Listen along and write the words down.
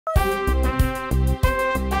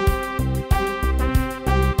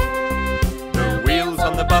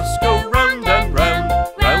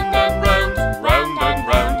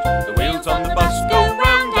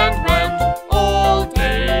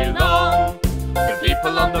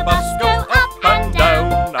people on the bus go up and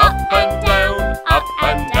down, up and down, up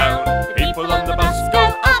and down. The people on the bus go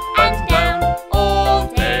up and down all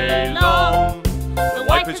day long. The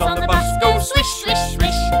wipers on the bus go swish, swish,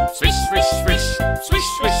 swish, swish, swish, swish, swish,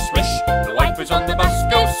 swish, swish. The wipers on the bus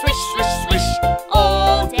go swish, swish, swish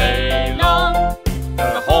all day long.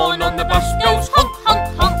 The horn on the bus goes honk, honk,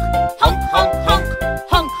 honk, honk, honk, honk,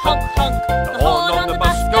 honk, honk, honk. The horn on the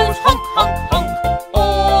bus goes honk, honk, honk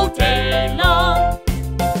all day long.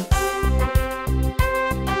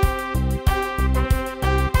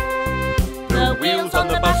 The wheels on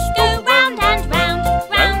the bus go round and round,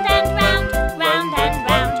 round and round, round and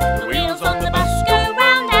round. The wheels on the bus go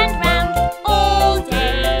round and round all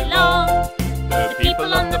day long. The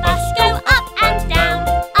people on the bus go up and down,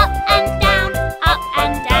 up and down, up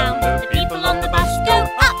and down. The people on the bus go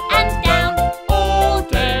up and down all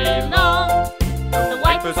day long. The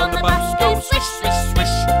wipers on the bus go swish, swish,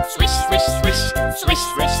 swish, swish, swish, swish, swish,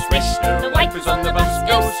 swish, swish. The wipers on the bus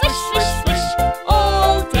go swish, swish, swish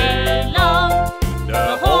all day long.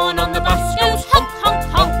 The horn on the bus goes honk, honk,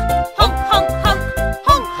 honk, honk, honk, honk,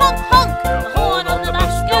 honk, honk, honk. The horn on the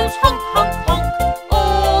bus goes honk, honk, honk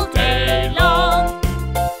all day long.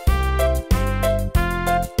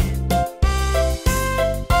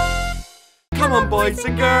 Come on, boys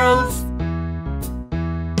and girls.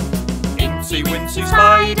 Incy Wincy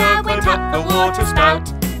Spider went up the water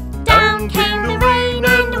spout. Down came the rain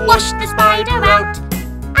and washed the spider out.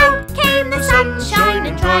 Out came the sunshine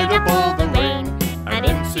and dried up all the rain. And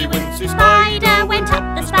Incy Wincy Spider went up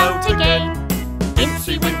the spout again.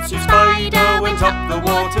 Incy Wincy Spider went up the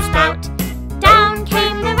water spout. Down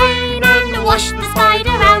came the rain and washed the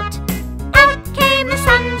spider out. Out came the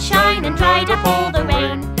sunshine and dried up all the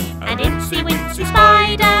rain. And Incy Wincy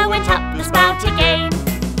Spider went up the spout again.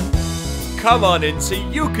 Come on, Incy,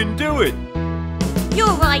 you can do it!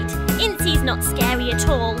 You're right, Incy's not scary at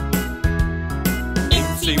all.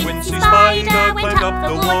 Incy Wincy Spider went up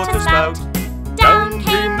the water spout. Down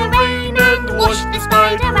came the rain and washed the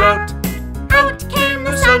spider out. Out came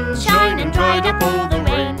the sunshine and dried up all the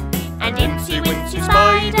rain. And Incy Wincy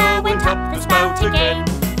Spider went up the spout again.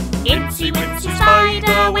 Incy Wincy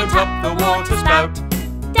Spider went up the water spout.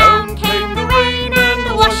 Down came the rain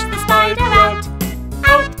and washed the spider out.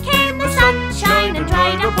 Out came the sunshine and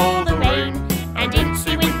dried up all the rain. And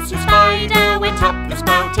Incy Wincy Spider went up the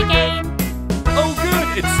spout again. Oh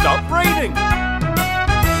good, it stopped raining!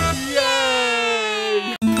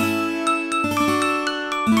 Yay!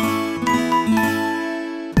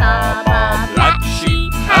 Baa Baa Black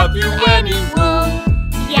Sheep, have you any wool?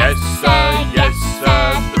 Yes sir,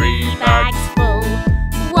 3 bags full.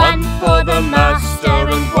 One for the master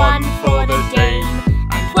and one for the dame,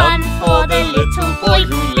 and one for the little boy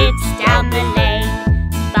who lives down the lane.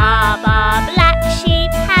 Baa Baa Black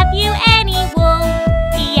Sheep, have you any wool?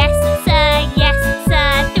 Yes sir,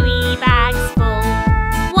 3 bags full.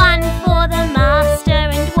 One for the master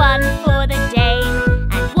and one for the dame,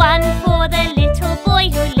 and one for the little boy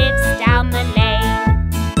who lives down the lane.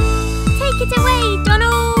 Take it away,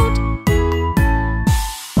 Donald!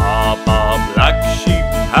 Baa Baa Black Sheep,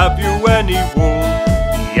 have you any wool?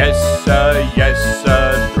 Yes sir,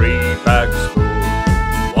 3 bags full.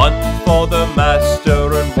 One for the master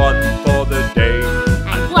and one for the dame,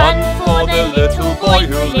 And one for the little boy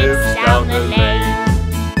who lives down the lane.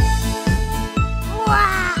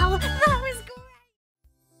 Wow, that was great!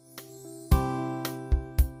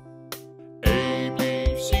 A, B,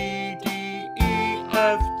 C, D, E,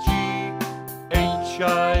 F, G, H,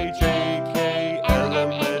 I, J, K, L,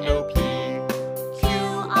 M, N, O, P, Q,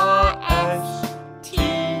 R, S, T,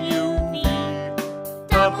 U, V,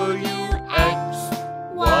 W, X,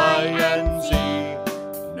 Y, and Z.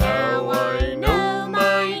 Now I know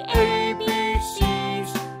my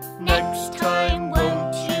ABCs. Next time,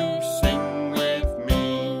 won't you sing with me?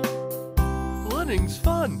 Learning's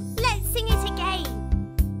fun! Let's sing it again.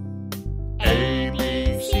 A, B,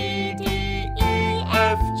 C, D, E,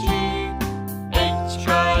 F, G, H,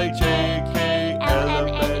 I, J, K, L, M,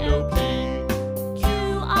 N, O, P, Q,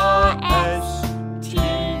 R, S, T,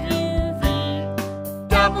 U, V,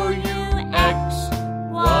 W, X,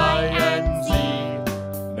 Y, and Z.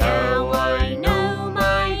 Now I know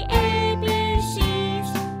my ABCs.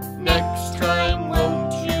 Next time,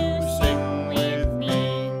 won't you sing with me?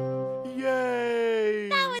 Yay!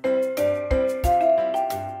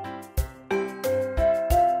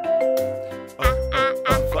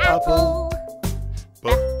 For apple, B,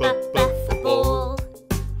 B, B for ball,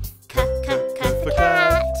 C, C, C for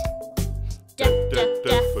cat, D, D, D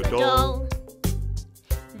for doll.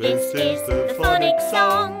 This is the Phonics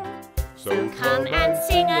Song, so come and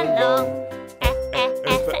sing along. F, F,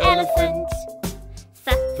 F for elephant, F,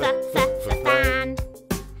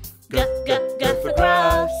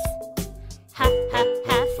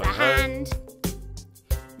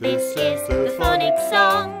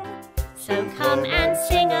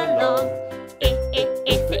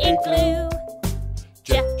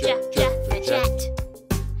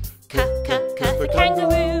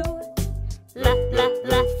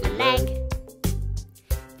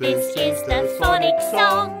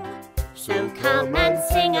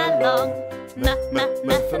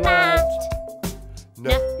 for mat.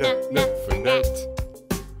 N for net.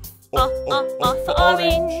 O for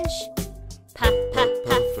orange. P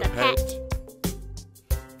for pet.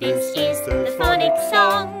 This is the Phonics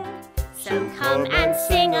Song, so come and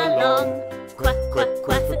sing along. Quack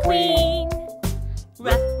for queen.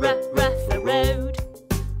 R for road.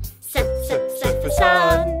 S for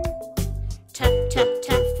sun. T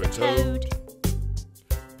for toad.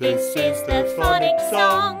 This is the Phonics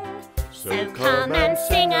Song, so come and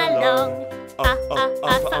sing along. A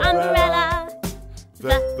for umbrella. V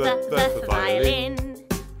for violin.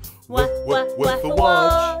 W for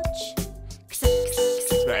watch. X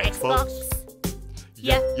for Xbox.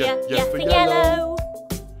 Y for yellow.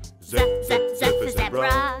 Z for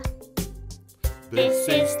zebra. This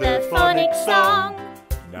is the Phonics Song,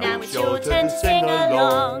 now it's your turn to sing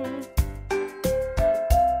along.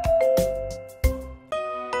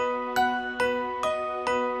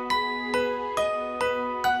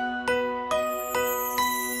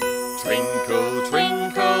 Twinkle,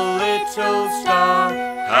 twinkle, little star,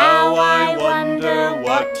 how I wonder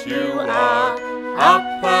what you are. Up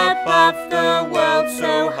above the world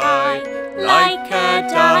so high, like a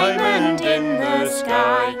diamond in the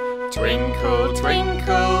sky. Twinkle,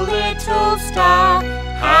 twinkle, little star,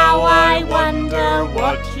 how I wonder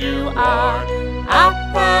what you are. Up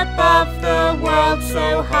above the world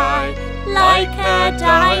so high, like a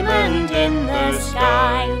diamond in the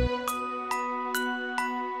sky.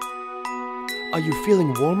 Are you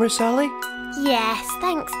feeling warmer, Sally? Yes,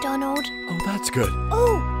 thanks, Donald. Oh, that's good.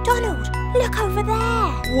 Oh, Donald, look over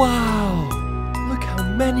there. Wow! Look how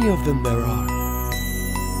many of them there are.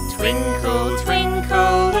 Twinkle,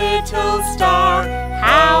 twinkle, little star,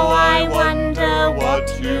 how I wonder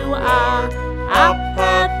what you are. Up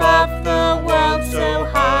above the world so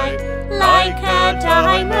high, like a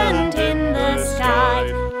diamond in the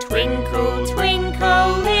sky. Twinkle,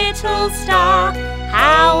 twinkle, little star,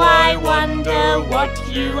 how I wonder what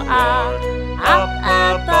you are. Up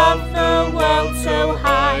above the world so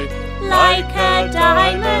high, like a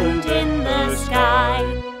diamond in the sky.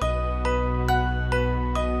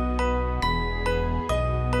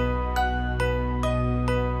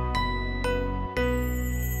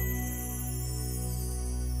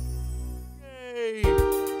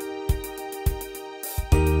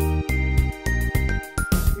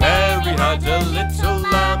 Mary had a little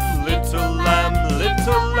lamb, little lamb,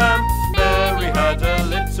 little lamb. Mary had a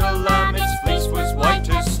little lamb, its fleece was white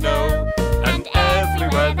as snow. And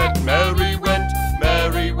everywhere that Mary went,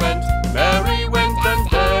 Mary went, Mary went.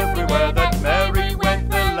 And everywhere that Mary went,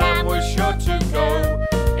 the lamb was sure to go.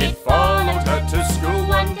 It followed her to school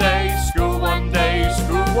one day, school one day,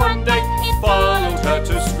 school one day. It followed her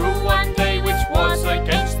to school one day, which was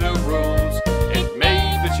against the rules. It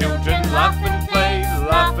made the children laugh and play,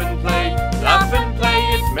 laugh and play, laugh and play.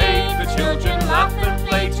 It made the children laugh and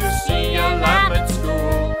play to see a lamb at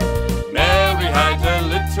school. Mary had a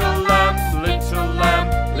little lamb, little lamb,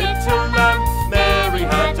 little lamb. Mary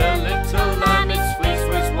had a little lamb, its fleece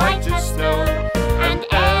was white as snow. And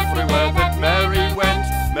everywhere that Mary went,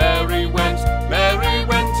 Mary went, Mary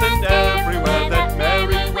went. And everywhere that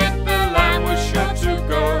Mary went, the lamb was sure to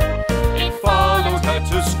go. It followed her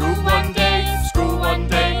to school one day, school one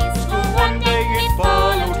day, school one day. It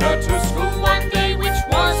followed her to school one day, which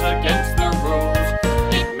was against the rules.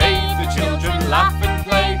 It made the children laugh and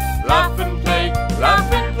play, laugh and play,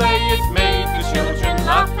 laugh and play. It made the children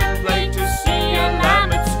laugh and play to see a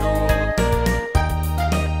lamb at school.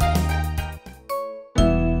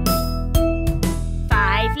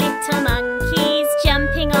 5 little monkeys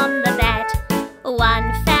jumping on the bed.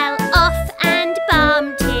 One fell off and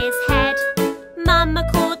bumped his head. Mama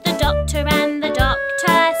called the doctor and the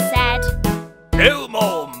doctor said, No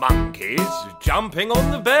more monkeys jumping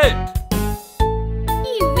on the bed.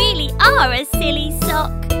 You really are a silly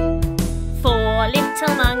sock. 4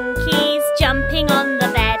 little monkeys jumping on the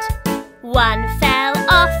bed. One fell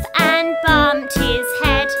off and bumped his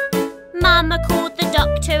head. Mama called the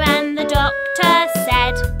doctor and the doctor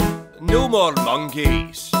said, No more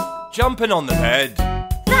monkeys jumping on the bed.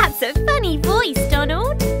 That's a funny voice,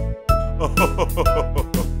 Donald. 3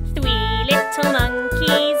 little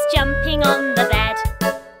monkeys jumping on the bed.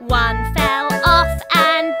 One fell off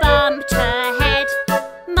and bumped her head.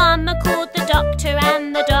 Mama called the doctor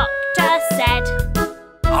and the doctor said,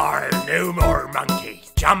 Are no more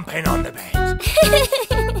monkeys jumping on the bed.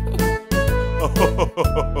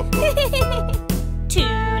 2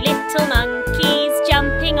 little monkeys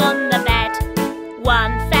jumping on the bed.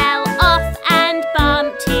 One fell off and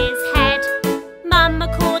bumped his head. Mama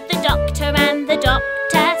called the doctor and the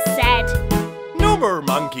doctor said, No more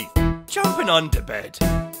monkeys jumping on the bed.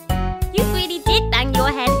 You really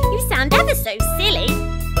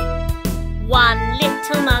One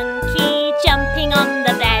little monkey jumping on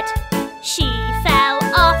the bed. She fell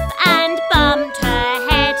off and bumped her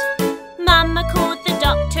head. Mama called the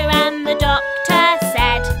doctor and the doctor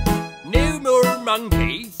said, No more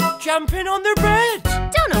monkeys jumping on the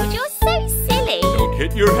bed. Donald, you're so silly. Don't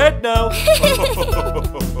hit your head now.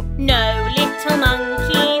 No little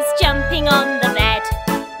monkeys jumping on the bed.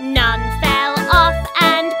 None fell off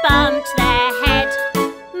and bumped their head.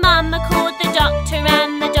 Mama called the doctor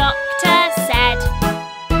and the doctor said,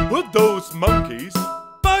 Put those monkeys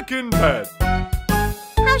back in bed.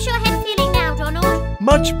 How's your head feeling now, Donald?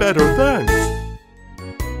 Much better, thanks.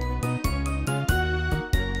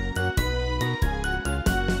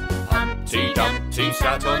 Humpty Dumpty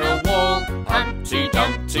sat on a wall. Humpty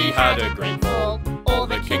Dumpty had a great fall. All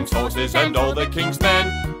the king's horses and all the king's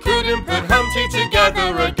men couldn't put Humpty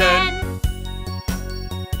together again.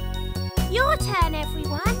 Your turn,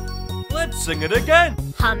 everyone. Let's sing it again.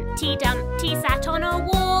 Humpty Dumpty sat on a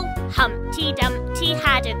wall. Humpty Dumpty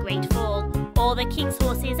had a great fall. All the king's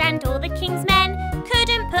horses and all the king's men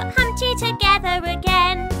couldn't put Humpty together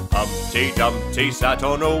again. Humpty Dumpty sat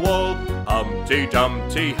on a wall. Humpty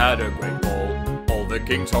Dumpty had a great fall. All the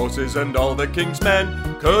king's horses and all the king's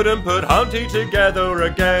men couldn't put Humpty together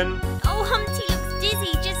again. Oh, Humpty looks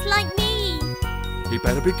dizzy, just like me. You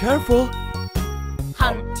better be careful.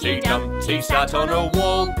 Humpty Dumpty sat on a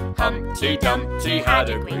wall. Humpty Dumpty had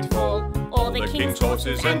a great fall. All the king's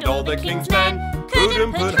horses and all the king's men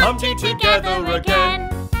couldn't put Humpty together again.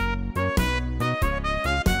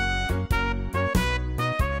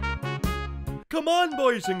 Come on,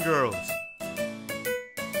 boys and girls.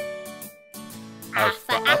 A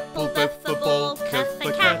for apple, B for ball, C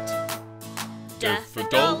for cat, D for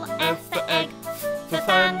doll, F for egg, F for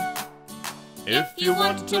fan. If you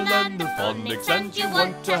want to learn the phonics and you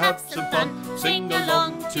want to have some fun, sing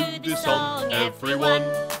along to this song, everyone.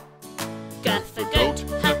 G for goat,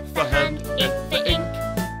 H for hand, I for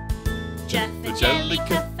ink, J for jelly,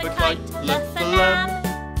 K for kite, L for lamb.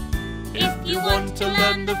 If you want to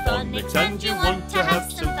learn the phonics and you want to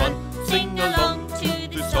have some fun, sing along to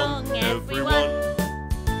this song, everyone.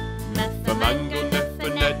 M for mango, N for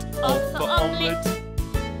net, O for omelette,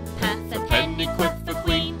 P for penny, Q for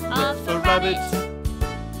queen, R for rabbit.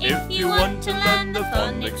 If you want to learn the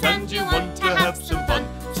phonics and you want to have some fun,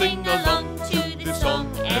 sing along to this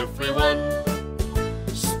song, everyone.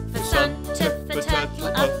 S for sun, T for turtle,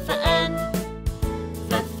 U for urn,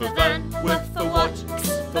 V for van, W for watch, X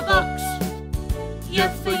for box, Y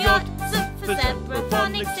for yacht, Z for zebra.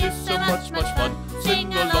 Phonics is so much fun.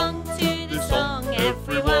 Sing along to this song,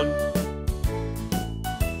 everyone.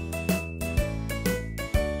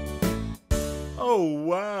 Oh,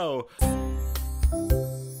 wow.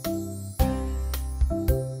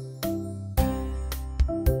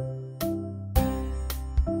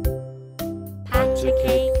 Pat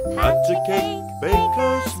a cake,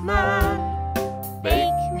 baker's man.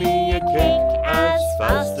 Bake me a cake as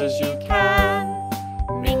fast as you can.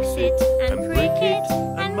 Mix it and prick it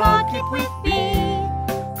and mark it with B,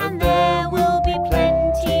 and there will be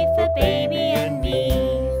plenty for baby and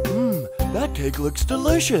me. That cake looks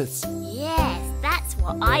delicious. Yes, that's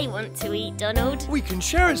what I want to eat, Donald. We can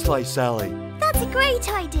share a slice, Sally. That's a great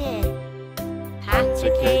idea. Pat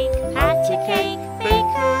a cake,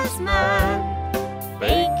 baker's man.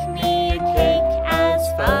 Bake me a cake as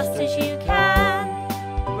fast as you can.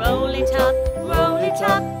 Roll it up, throw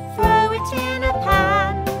it in a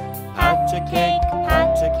pan. Pat a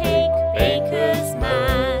cake, baker's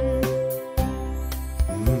man.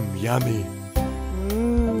 Yummy.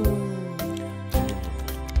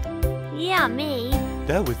 Yummy.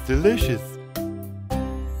 That was delicious.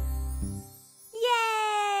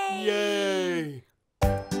 Yay! Yay!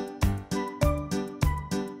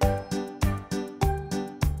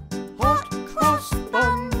 Hot cross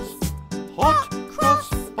buns, hot cross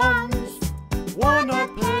buns. 1 a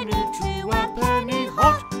penny, 2 a penny,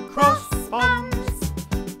 hot cross buns.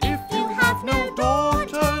 If you have no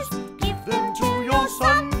daughters, give them to your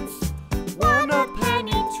sons. 1 a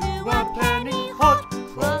penny, 2 a penny, hot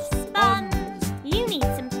cross buns. You need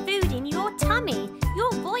some food in your tummy.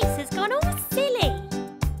 Your voice has gone all silly.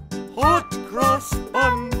 Hot cross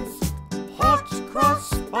buns, hot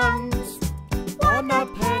cross buns. 1 a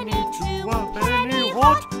penny, 2 a penny,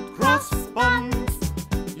 hot cross buns.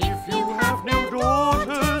 If you have no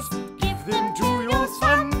daughters, give them to your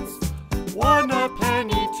sons. 1 a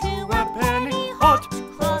penny, 2 a penny, hot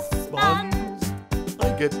cross buns. I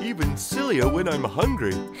get even sillier when I'm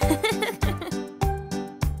hungry.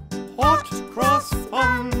 Hot cross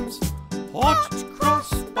buns, hot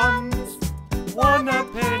cross buns. 1 a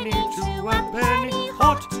penny, 2 a penny,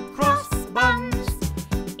 hot cross buns.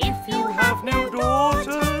 If you have no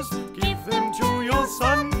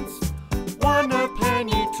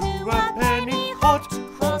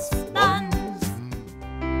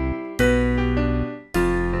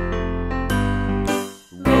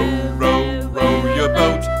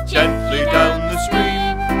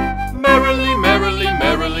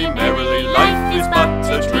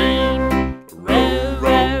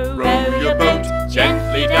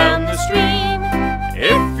stream.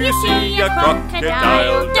 If you see a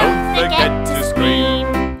crocodile, don't forget to scream.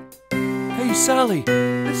 Hey Sally,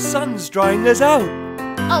 the sun's drying us out.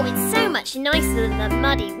 Oh, it's so much nicer than the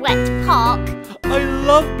muddy, wet park. I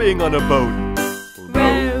love being on a boat.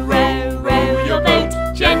 Row, row, row your boat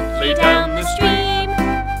gently down the stream.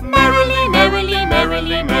 Merrily, merrily,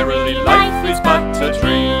 merrily, merrily, life is but a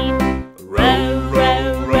dream. Row,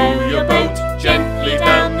 row, row your boat gently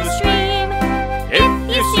down the stream.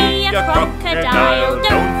 If you see a crocodile,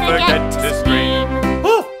 don't forget to scream.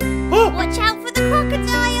 Oh, oh, Watch out for the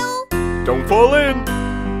crocodile. don't fall in.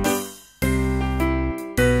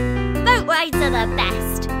 Boat rides are the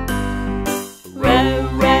best. Row,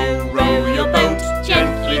 row, row your boat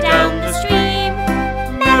gently down the stream.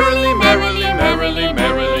 Merrily, merrily, merrily,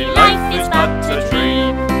 merrily, life is but a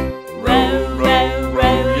dream. Row, row,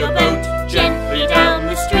 row your boat gently down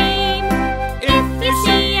the stream. If you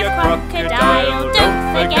see a crocodile,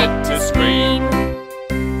 don't forget to scream.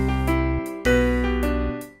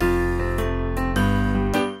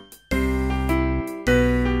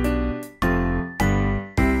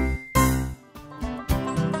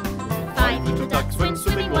 5 little ducks went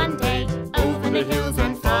swimming one day, over the hills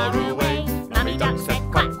and far away. Mummy duck said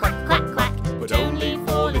quack, quack, quack, quack, but only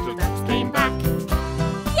 4 little ducks came back.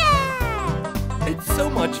 Yeah! It's so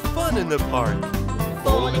much fun in the park.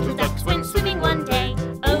 4 little ducks went swimming one day,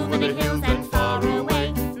 over the hills and far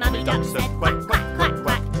away. Mummy duck said quack, quack, quack,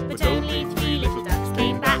 quack, but only 3 little ducks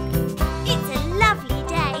came back. It's a lovely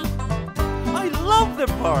day. I love the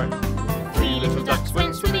park. 3 little ducks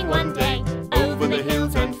went swimming one day, over the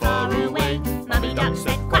hills and far away. Mummy duck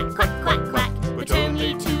said quack, quack, quack, quack, but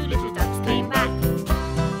only 2 little ducks came back.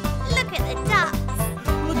 Look at the ducks.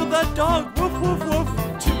 Look at that dog. Woof, woof, woof.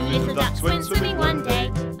 2 little ducks went swimming one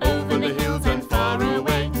day, over the hills and far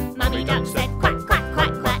away. Mummy duck said quack, quack,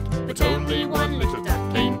 quack, quack, but only 1 little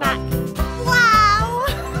duck came back. Wow!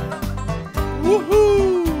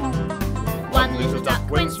 Woohoo! 1 little duck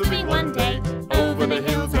went swimming one day, over the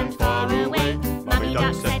hills and far away. Mummy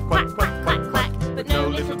duck said quack, quack, quack, quack, but no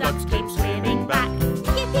little ducks came swimming back.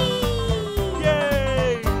 Yippee!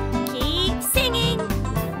 Yay! Keep singing.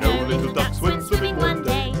 No little ducks went swimming one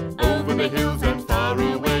day, over the hills and far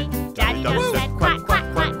away. Daddy duck said quack, quack,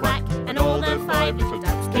 quack, quack, and all the 5 little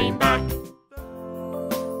ducks came back.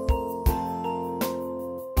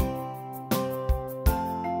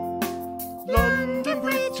 London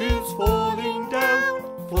Bridge is falling down,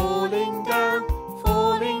 falling down,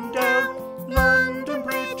 falling down. London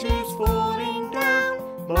Bridge is falling down,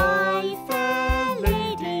 my fair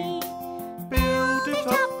lady. Build it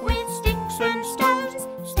up with sticks and stones,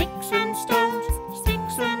 sticks and stones,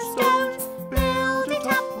 sticks and stones. Build it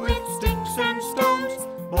up with sticks and stones,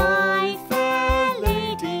 my fair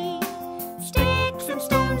lady. Sticks and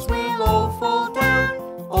stones will all fall down,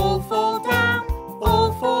 all fall down,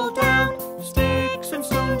 all fall down. Sticks and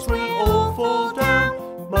stones will all fall down,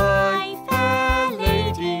 my fair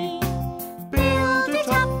lady. Build it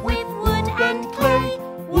up with wood and clay,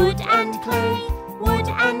 wood and clay, wood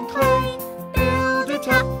and clay. Build it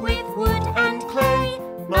up with wood and clay,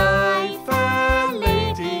 my fair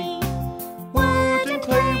lady. Wood and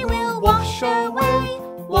clay will wash away,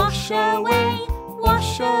 wash away,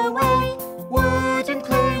 wash away. Wood and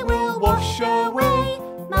clay will wash away,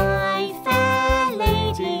 my fair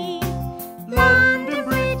lady. London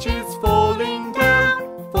Bridge is falling down,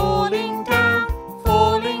 falling down,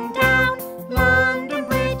 falling down. London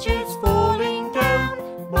Bridge is falling down,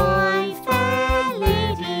 my fair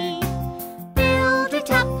lady. Build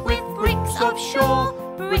it up with bricks of shore,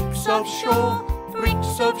 bricks of shore,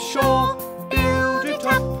 bricks of shore. Build it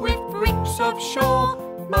up with bricks of shore,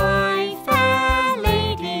 my fair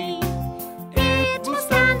lady. It will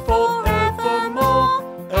stand forevermore,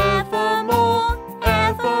 evermore,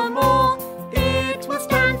 evermore. It will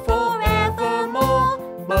stand forevermore,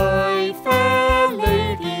 my fair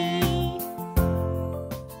lady.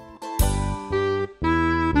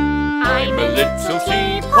 I'm a little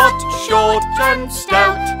teapot, short and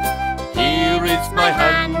stout. Here is my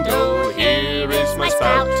handle, here is my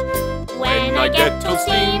spout. When I get all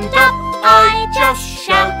steamed up, I just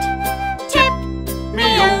shout, tip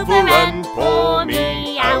me over and pour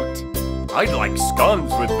me out. I'd like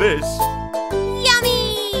scones with this.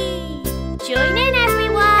 Yummy! Join in,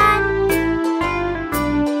 everyone.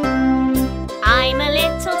 I'm a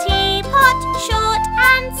little teapot, short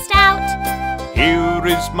and stout. Here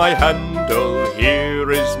is my handle,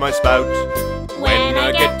 here is my spout. When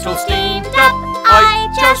I get all steamed up, I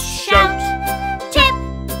just shout, tip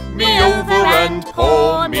me over and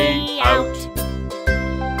pour me out.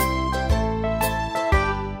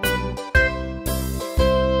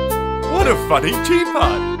 What a funny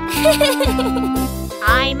teapot!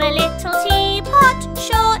 I'm a little teapot,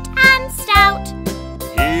 short and stout.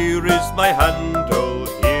 Here is my handle,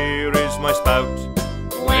 here is my spout.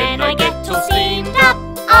 When I get all steamed up,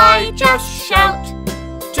 I just shout,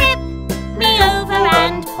 tip me over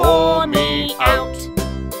and pour me out.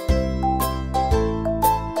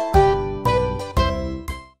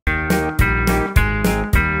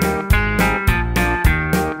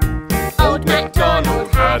 Old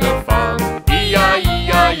MacDonald had a farm,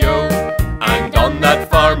 E-I-E-I-O. And on that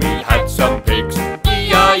farm he had some pigs,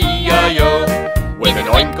 E-I-E-I-O. With an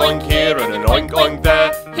oink oink here and an oink oink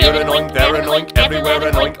there, here an oink, there an oink, everywhere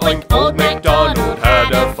an oink oink. Old MacDonald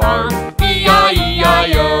had a farm,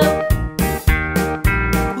 E-I-E-I-O.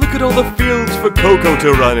 Look at all the fields for cocoa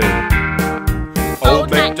to run in. Old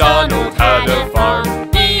MacDonald had a farm,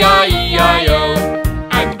 E-I-E-I-O.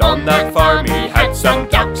 And on that farm he had some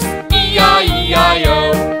ducks,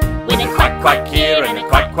 E-I-E-I-O. With a quack quack here and a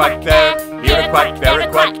quack quack there, here a quack, there a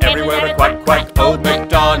quack, everywhere a quack quack. Old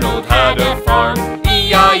MacDonald had a farm,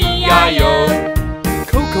 E-I-E-I-O.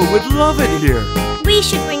 Coco would love it here. We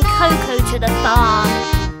should bring Coco to the farm.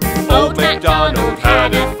 Old MacDonald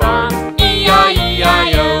had a farm,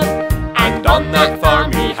 E-I-E-I-O. And on that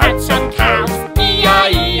farm he had some cows,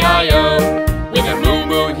 E-I-E-I-O. With a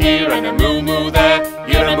moo-moo here and a moo-moo there,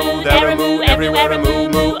 here a moo, there a moo, everywhere a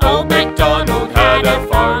moo-moo. Old MacDonald had a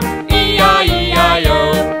farm,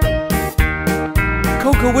 E-I-E-I-O.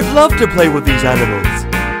 Coco would love to play with these animals.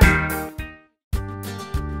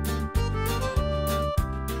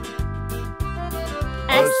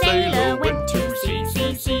 A sailor went to sea,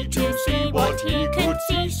 sea, sea, to see what he could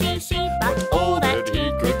see, see, see. But all that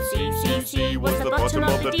he could see, see, see was the bottom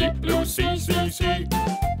of the deep blue sea, sea, sea.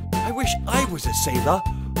 I wish I was a sailor.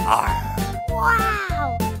 Arr!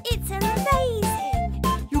 Wow, it's amazing.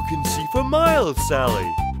 You can see for miles, Sally.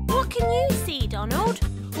 What can you see, Donald?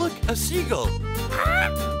 Look, a seagull.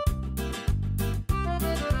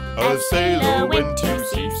 A sailor went to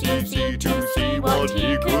sea, sea, sea, to see what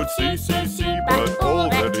he could see, see, see. But all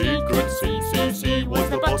that he could see, see, see was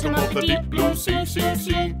the bottom of the deep blue sea, sea,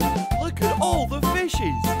 sea. Look at all the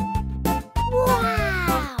fishes.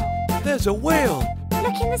 Wow! There's a whale.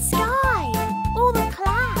 Look in the sky, all the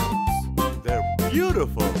clouds. They're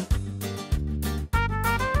beautiful.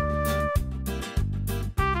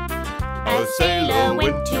 A sailor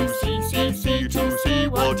went to sea, sea, sea, to see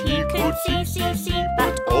what he could see, see, see.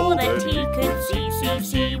 But all that he could see, see,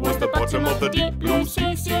 see was the bottom of the deep blue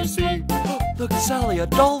sea, sea, sea. Look, Sally, a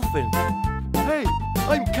dolphin. Hey,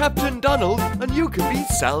 I'm Captain Donald, and you can be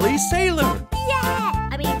Sally Sailor. Yeah!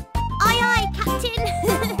 I mean, aye aye, Captain.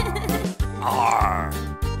 Arr!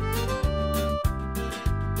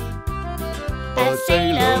 A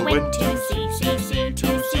sailor went to sea, sea, sea,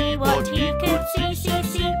 to see what he could see, see,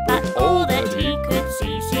 see. But all that he could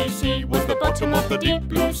see, see, see was the bottom of the deep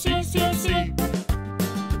blue sea, sea, sea.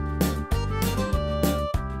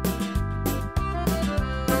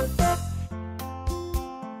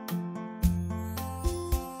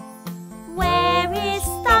 Where is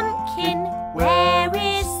Thumbkin? Where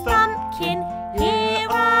is Thumbkin? Here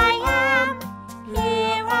I am,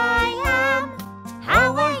 here I am.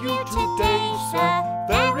 How are you today, sir?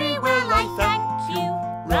 Very well, I thank you.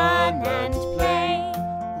 Run and play,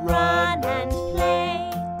 run and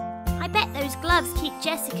play. I bet those gloves keep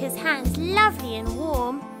Jessica's hands lovely and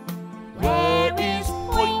warm. Where is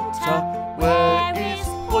Pointer? Where is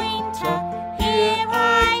Pointer? Here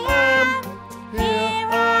I am, here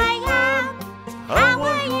I am. How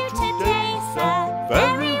are you today, sir?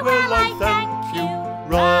 Very well, I thank you.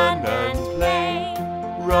 Run and play,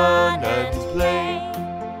 run and play.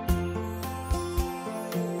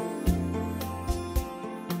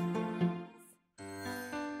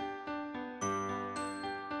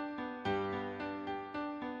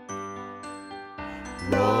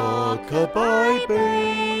 Rock-a-bye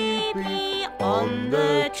baby on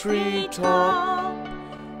the treetop.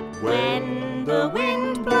 When the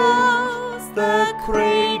wind blows, the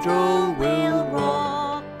cradle will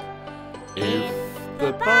rock. If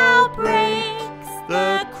the bough breaks,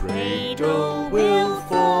 the cradle will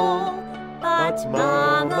fall. But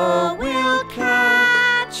Mama will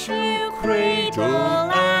catch you,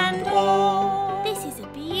 cradle and all. This is a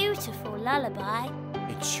beautiful lullaby.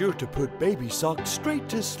 It's sure to put baby Sock straight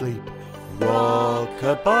to sleep.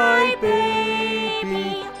 Rock-a-bye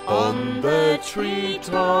baby on the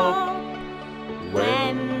treetop.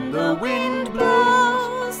 When the wind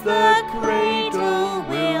blows, the cradle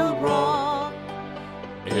will rock.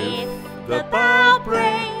 If the bough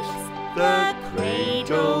breaks, the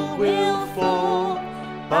cradle will fall.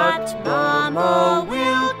 But Mama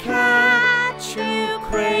will catch you,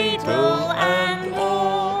 cradle and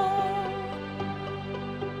all.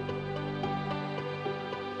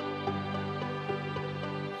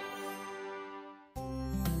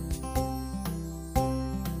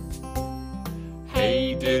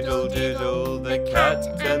 diddle diddle, the cat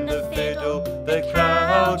and the fiddle, the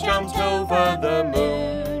cow jumped over the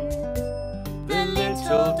moon. The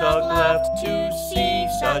little dog laughed to see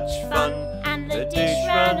such fun, and the dish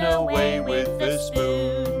ran away with the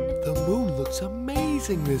spoon. The moon looks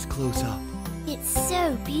amazing this close-up. It's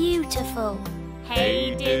so beautiful.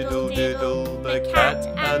 Hey diddle diddle, the cat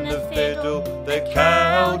and the fiddle, the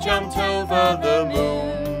cow jumped over the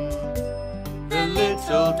moon. The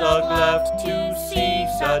little dog laughed to see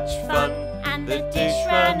such fun, and the dish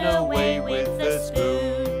ran away with the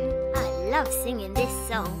spoon. I love singing this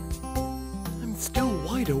song. I'm still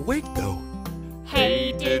wide awake though.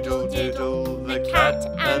 Hey diddle diddle, the cat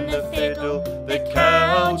and the fiddle, the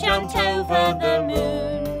cow jumped over the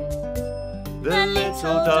moon. The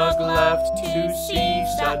little dog laughed to see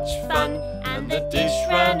such fun, and the dish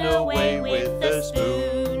ran away with the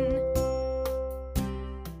spoon.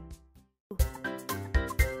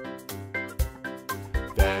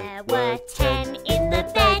 There were 10 in the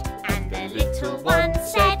bed, and the little one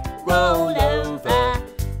said, roll over,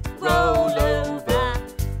 roll over.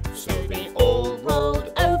 So they all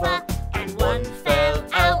rolled over, and one fell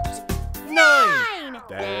out. 9!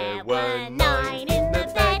 There were 9 in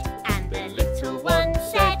the bed, and the little one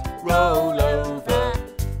said, roll over,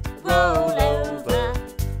 roll over.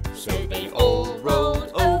 So they all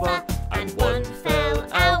rolled over, and one fell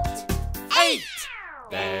out. 8!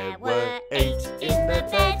 There were 8 in the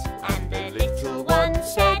bed, and the little one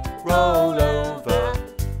said, roll over,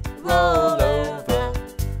 roll over.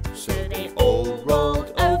 So they all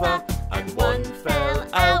rolled over, and one fell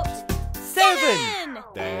out. 7!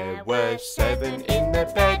 There were 7 in the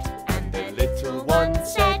bed, and the little one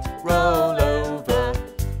said, roll over,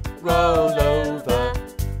 roll over.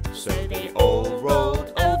 So they all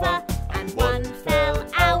rolled over, and one fell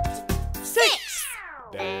out. 6!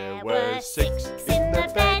 There were 6 in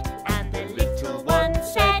the bed, and the little one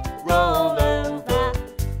said, roll over,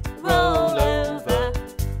 roll over.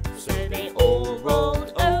 So they all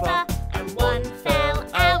rolled over, and one fell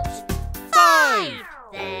out. 5!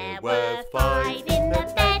 There were 5 in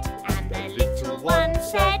the bed, and the little one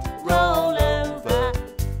said, roll over,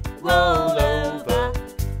 roll over.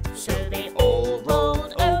 So they all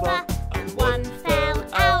rolled over, and one fell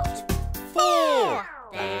out. 4!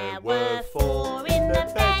 There were 4 in the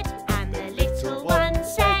bed, and the little one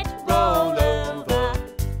said, roll over,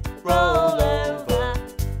 roll over.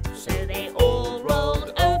 So they all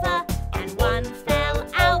rolled over, and one fell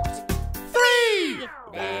out. 3!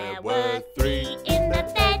 There were 3 in the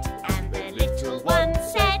bed, and the little one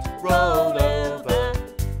said, roll over,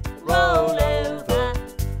 roll over.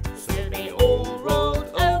 So they all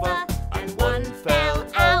rolled over, and one fell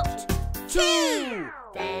out. 2!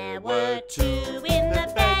 There were 2 in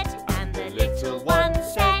the bed, and the little one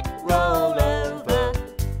said, roll over,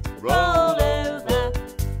 roll over.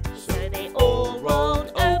 So they all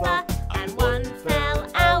rolled over, and one fell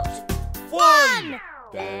out. 1!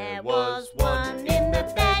 There was 1 in the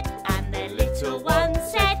bed, and the little one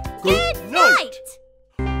said, good night.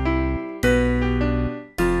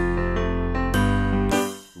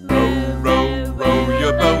 Row, row, row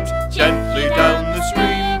your boat gently down the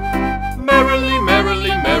stream. Merrily, merrily,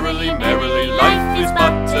 merrily, merrily, life is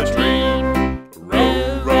but a dream.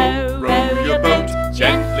 Row, row, row your boat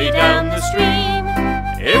gently down the stream.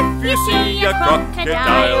 If you see a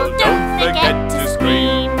crocodile, don't forget to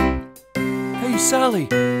scream. Hey Sally,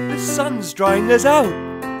 the sun's drying us out.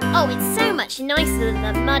 Oh, it's so much nicer than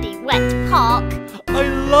the muddy, wet park. I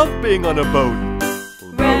love being on a boat.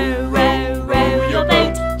 Row, row, row Your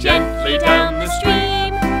boat gently down the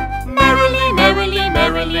stream. Merrily, merrily,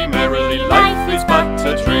 merrily, merrily, life is but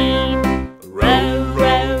a dream. Row,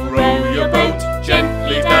 row, row your boat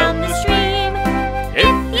gently down the stream.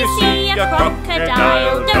 If you see a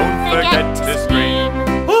crocodile, don't forget to scream.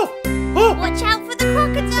 Oh, oh, Watch out for the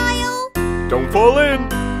crocodile. don't fall in.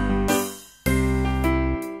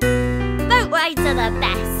 Boat rides are the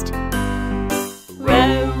best.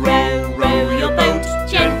 Row, row, row your boat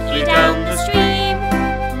gently down the stream.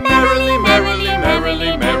 Merrily, merrily,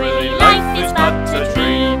 merrily, merrily, life is but a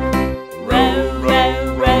dream. Row,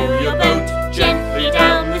 row, row your boat gently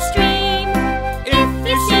down the stream. If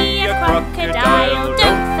you see a crocodile,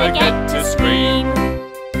 don't forget to scream.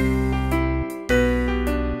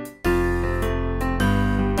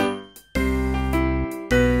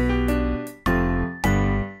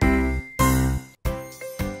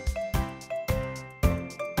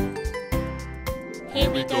 Here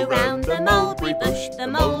we go round the mulberry bush, the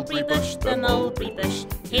mulberry bush, the mulberry bush.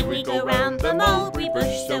 Here we go round the mulberry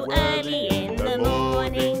bush so early in the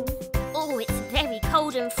morning. Oh, it's very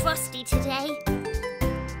cold and frosty today.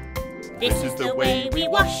 This is the way we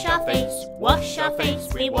wash our face. Wash our face,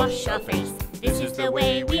 we wash our face. This is the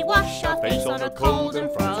way we wash our face on a cold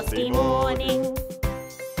and frosty morning.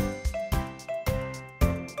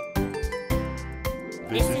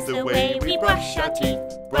 This is the way we brush our teeth.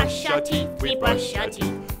 Brush our teeth, we brush our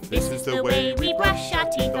teeth. This is the way we brush our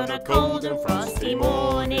teeth on a cold and frosty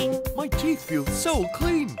morning. My teeth feel so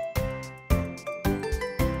clean.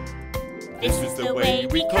 This is the way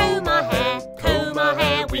we comb our hair. Comb our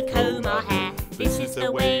hair, we comb our hair. This is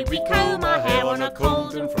the way we comb our hair on a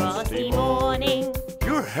cold and frosty morning.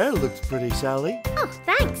 Your hair looks pretty, Sally. Oh,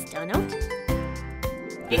 thanks, Donald.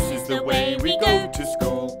 This is the way we go to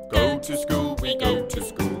school. Go to school, we go to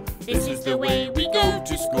school. This is the way we go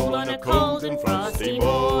to school on a cold and frosty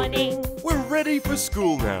morning. We're ready for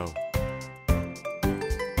school now.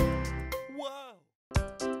 Wow!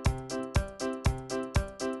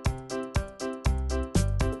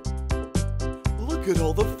 Look at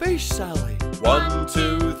all the fish, Sally. 1,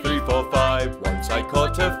 2, 3, 4, 5. Once I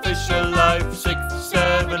caught a fish alive. 6,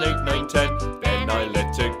 7, 8, 9, 10. Then I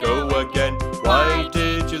let it go again. Why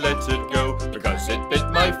did you let it go? Because it bit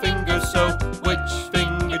my finger so. Which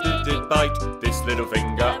finger did it bite? This little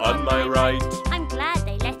finger on my right. I'm glad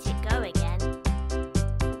they let it go again.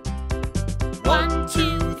 1,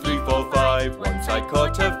 2, 3, 4, 5. Once I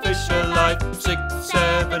caught a fish alive. 6,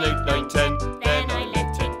 7, 8, 9, 10. Then I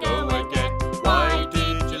let it go again. Why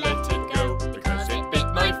did you let it go? Because it bit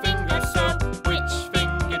my finger so. Which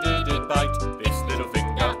finger did it bite? This little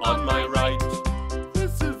finger on my right.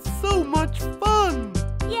 This is so much fun.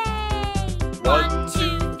 Yay! 1,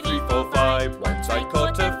 2, 3, 4, 5. Once I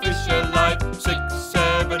caught a fish alive. 6,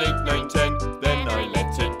 7, 8, 9, 10. Then I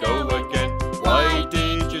let it go again. Why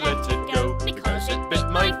did you let it go? Because it bit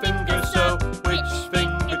my finger so. Which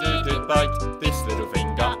finger did it bite? This little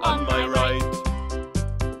finger on my right.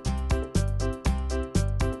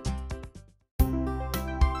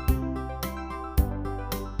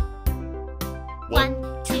 One,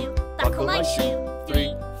 two, buckle my shoe.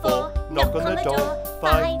 3, 4, knock on the door.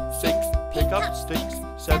 5, 6, pick up sticks.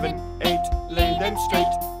 7, 8, lay them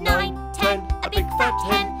straight. 9, 10, a big fat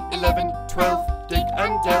hen. 11, 12, dig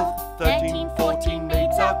and delve. 13, 14,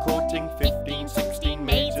 maids are courting. 15, 16,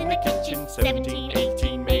 maids in the kitchen. 17,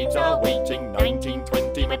 18, maids are waiting. 19,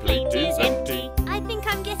 20, my plate is empty. I think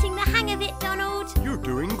I'm getting the hang of it, Donald. You're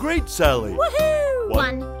doing great, Sally. Woohoo!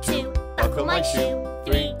 1, 2, buckle my shoe.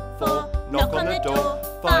 3, 4, knock on the door.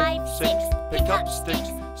 5, 6, pick up sticks.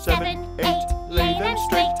 7, 8, lay them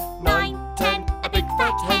straight. 9, 10, a big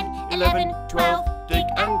fat hen. 11, 12, dig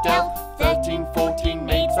and delve. 13, 14,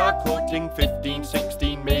 maids are courting. 15,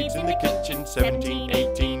 16, maids in the kitchen. 17,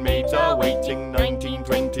 18, maids are waiting. 19,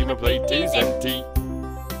 20, my plate is empty.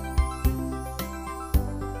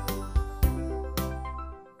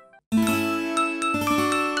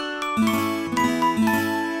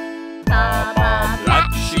 Baa Baa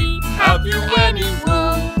Black sheep, have you any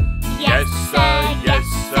wool? Yes, sir,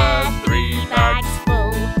 3 bags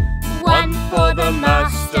full. 1 for the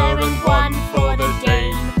master and 1 for the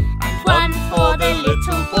dame, and 1 for the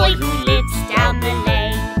little boy who lives down the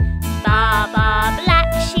lane. Baa Baa Black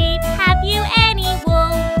Sheep, have you any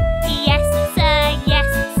wool? Yes, sir,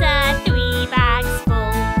 3 bags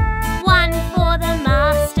full. 1 for the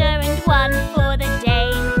master and 1 for the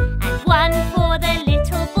dame, and 1 for the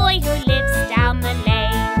little boy who lives down the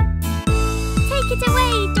lane. Take it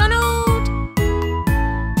away, Donald!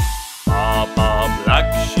 Baa Baa Black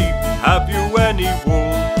sheep, have you any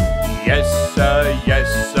wool? Yes, sir,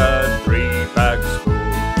 3 bags full.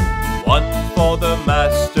 1 for the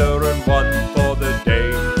master and 1 for the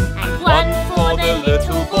dame, And 1 for the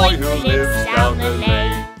little boy who lives down the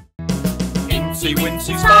lane. Incy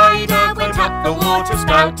Wincy spider went up the water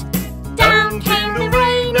spout. Down came the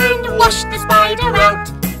rain and washed the spider out.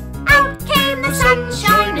 Out came the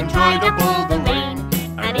sunshine and dried up all the rain.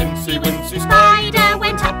 And Incy Wincy Spider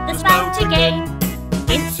went up the spout again.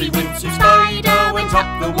 Incy Wincy spider went up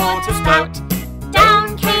the water spout.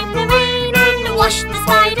 Down came the rain and washed the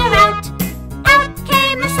spider out. Out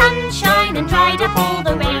came the sunshine and dried up all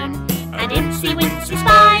the rain. And Incy Wincy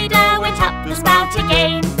Spider went up the spout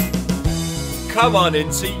again. Come on,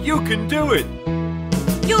 Incy, you can do it.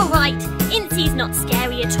 You're right, Incy's not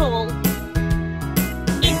scary at all.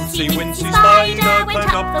 Incy Wincy spider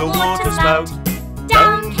went up the water spout.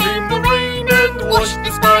 Down came the rain and washed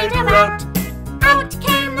the spider out. Out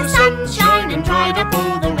came the sunshine and dried up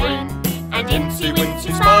all the rain. And Incy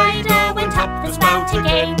Wincy Spider went up the spout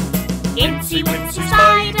again. Incy Wincy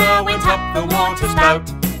Spider went up the water spout.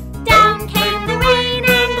 Down came the rain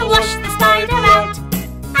and washed the spider out.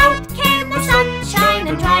 Out came the sunshine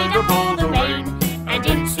and dried up all the rain. And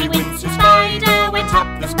Incy Wincy Spider went up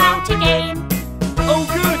the spout again.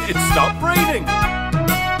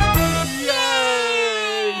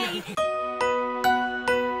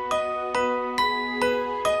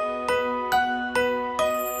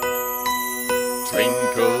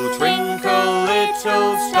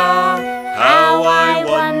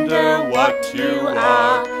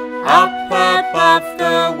 are. Up above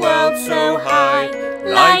the world so high,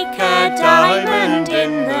 like a diamond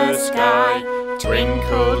in the sky.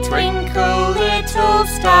 Twinkle, twinkle, little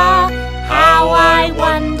star, how I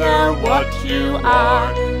wonder what you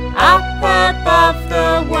are. Up above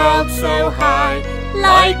the world so high,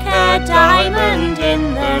 like a diamond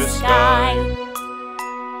in the sky.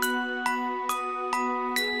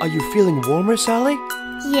 Are you feeling warmer, Sally?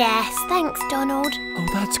 Yes, thanks, Donald. Oh,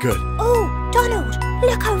 that's good. Oh, Donald,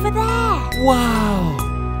 look over there. Wow!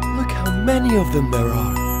 Look how many of them there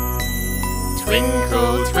are.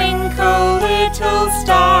 Twinkle, twinkle, little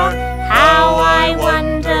star, how I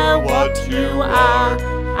wonder what you are.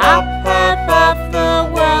 Up above the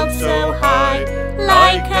world so high,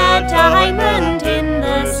 like a diamond in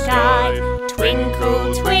the sky.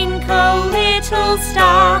 Twinkle, twinkle, little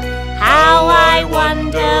star, how I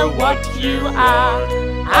wonder what you are.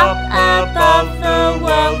 Up above the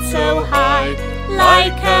world so high,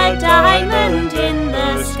 like a diamond in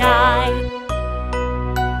the sky.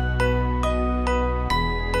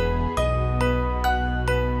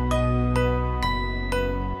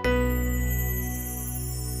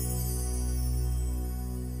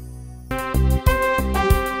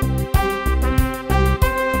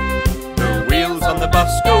 The wheels on the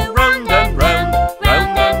bus go round and round,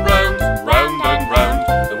 round and round, round and round.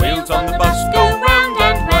 The wheels on the bus go round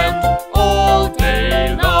and round all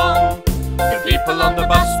day long. The people on the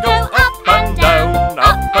bus go up and down,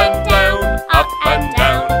 up and down, up and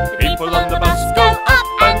down. The people on the bus go up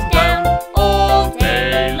and down all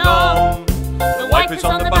day long. The wipers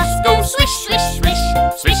on the bus go swish, swish, swish,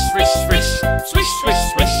 swish, swish, swish, swish, swish,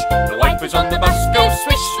 swish. The wipers on the bus go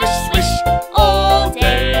swish, swish, swish all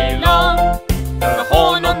day long. The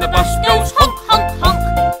horn on the bus goes honk, honk, honk,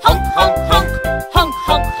 honk, honk, honk, honk,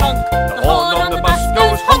 honk, honk. The horn on the bus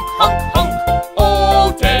goes honk, honk, honk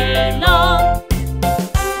all day long.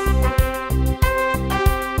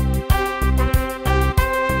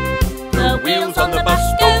 The wheels on the bus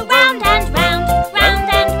go round and round, round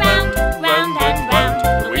and round, round and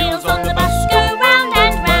round. The wheels on the bus go round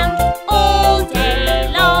and round all day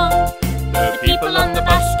long. The people on the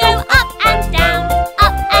bus go up and down,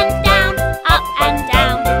 up and down, up and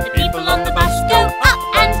down. The people on the bus go up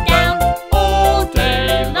and down all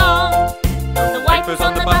day long. The wipers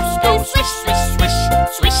on the bus go swish, swish, swish,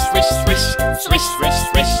 swish, swish, swish, swish, swish,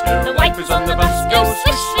 swish. The wipers on the bus go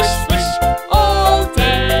swish, swish, swish all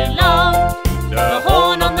day long. The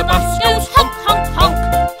horn on the bus goes honk, honk, honk,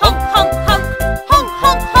 honk, honk, honk, honk,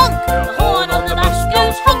 honk, honk. The horn on the bus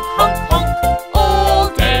goes honk, honk, honk all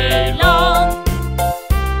day long.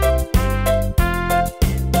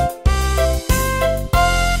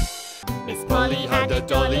 Miss Polly had a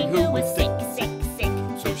dolly who was sick, sick, sick.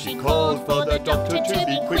 So she called for the doctor to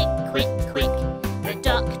be quick, quick, quick. The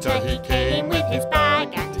doctor, he came with his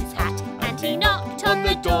bag and his hat, and he knocked on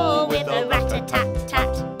the door with a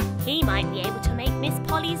rat-a-tat-tat. He might be able to make Miss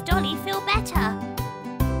Polly's dolly feel better.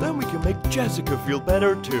 Then we can make Jessica feel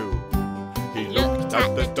better too. He looked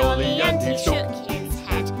at the dolly and he shook his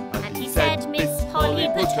head, and he said, Miss Polly,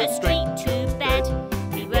 put her straight to bed.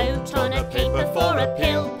 He wrote on a paper for a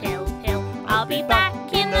pill, pill, pill. I'll be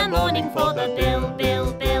back in the morning for the bill,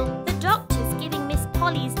 bill, bill. The doctor's giving Miss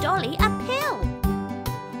Polly's dolly a pill.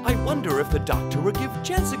 I wonder if the doctor will give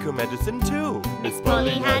Jessica medicine too. Miss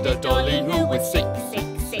Polly had a dolly who was sick,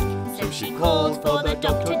 sick, sick. So she called for the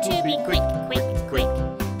doctor to be quick, quick, quick.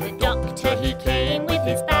 The doctor, he came with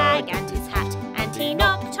his bag and his hat, and he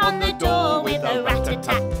knocked on the door with a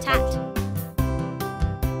rat-a-tat-tat.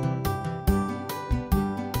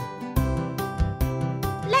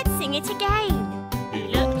 Let's sing it again. He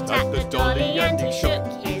looked at the dolly and he shook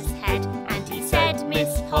his head, and he said,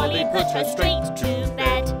 Miss Polly, put her straight to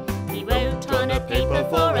bed. He wrote on a paper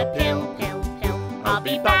for a pill, pill, pill. I'll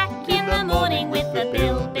be back in the morning with the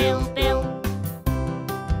bill, bill, bill.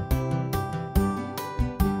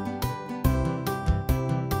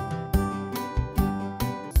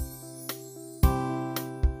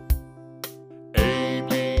 A,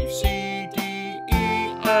 B, C, D,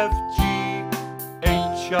 E, F, G,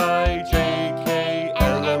 H, I, J, K,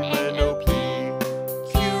 L, M, N, O, P,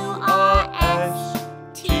 Q, R, S,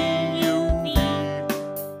 T, U, V,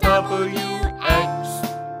 W, X,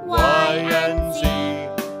 Y, and Z.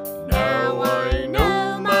 Now I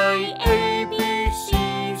know my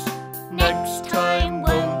ABCs. Next time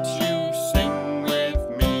won't you sing with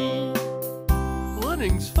me?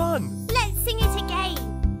 Learning's fun. Let's sing it again.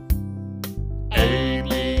 A, B,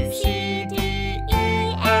 C, D,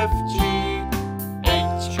 E, F, G,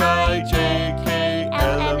 H, I,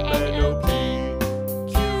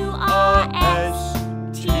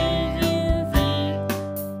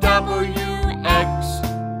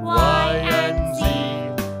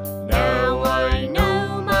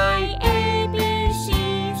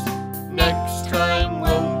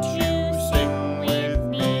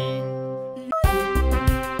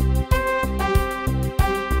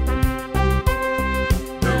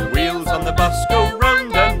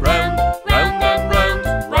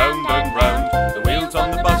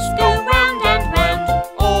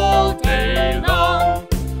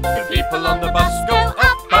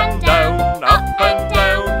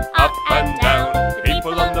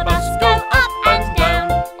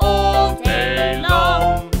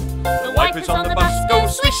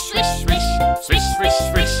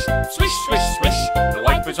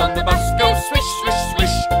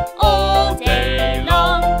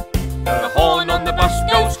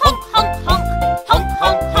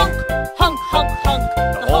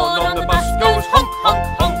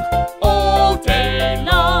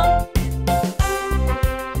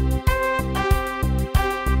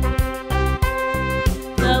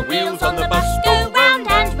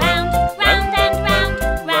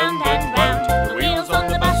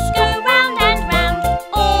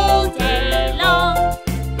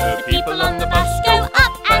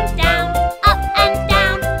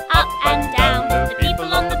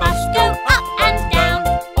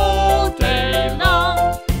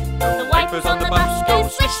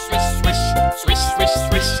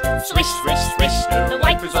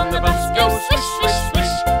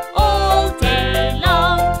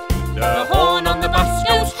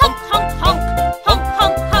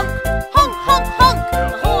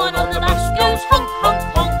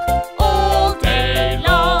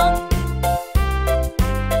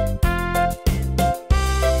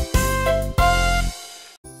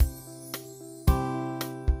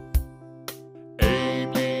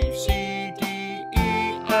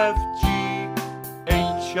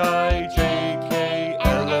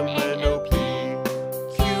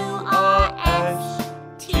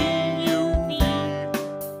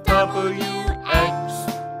 W, X,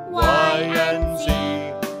 Y, and Z.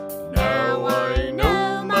 Now I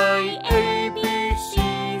know my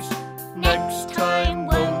ABCs. Next time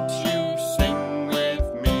won't you sing with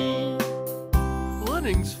me?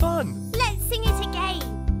 Learning's fun. Let's sing it again.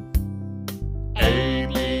 A,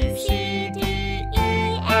 B, C, D,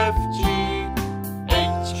 E, F, G,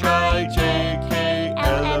 H, I, J, K,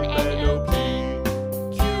 L, M, N, O, P,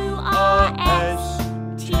 Q, R, S,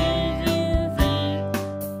 T, U, V,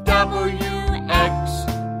 W, X,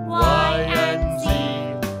 Y, and Z.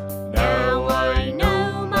 Now I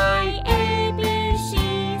know my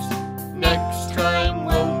ABCs. Next time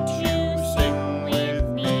won't you sing with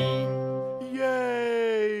me?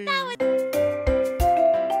 Yay!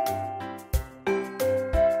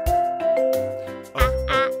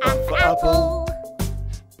 A for apple.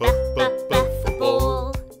 B, B, B for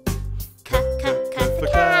ball. C for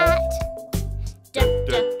cat. D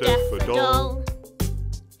for doll.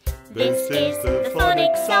 This is the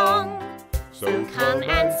Phonics Song, so come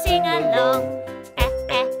and sing along. F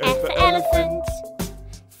for elephant.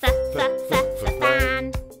 F for fan.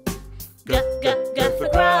 G for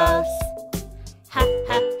grass. H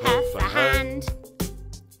for hand.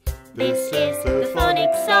 This is the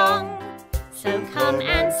Phonics Song, so come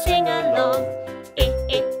and sing along. I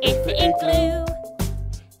for igloo.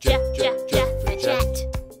 J for jet.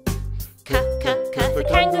 K for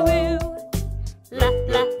kangaroo. L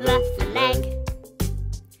for leg.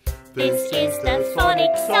 This is the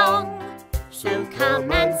Phonics Song, so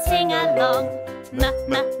come and sing along. M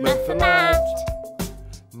for mat.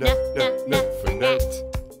 N for net.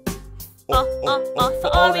 O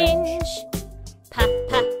for orange. P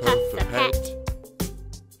for pet.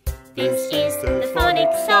 This is the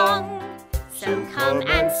Phonics Song, so come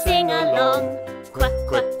and sing along. Qu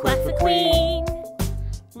for queen.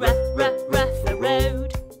 R for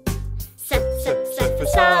road. S for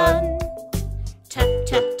sun. T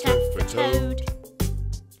for toad.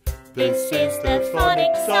 This is the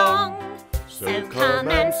Phonics Song, so come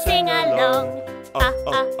and sing along. A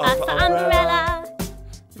for umbrella.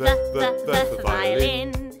 V for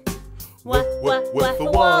violin. W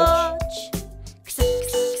for watch. X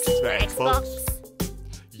for Xbox.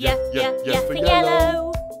 Y for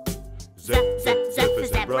yellow. Z for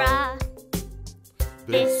zebra.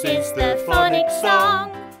 This is the Phonics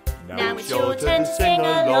Song. Now it's your turn to sing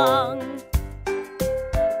along.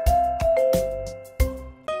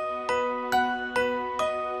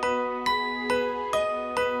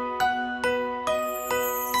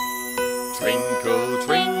 Twinkle,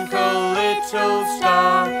 twinkle, little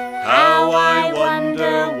star, how I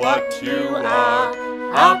wonder what you are.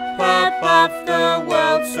 Up above the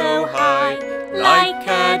world so high, like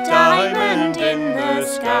a diamond in the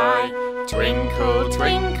sky. Twinkle,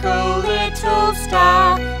 twinkle, little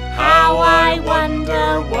star, how I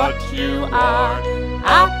wonder what you are.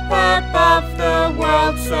 Up above the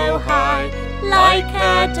world so high, like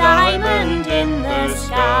a diamond in the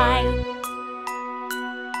sky.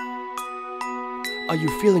 Are you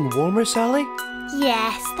feeling warmer, Sally?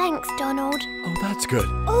 Yes, thanks, Donald. Oh, that's good.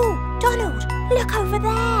 Oh, Donald, look over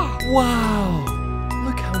there. Wow!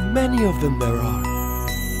 Look how many of them there are.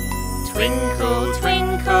 Twinkle,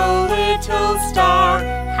 twinkle, little star,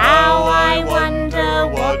 how I wonder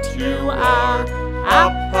what you are.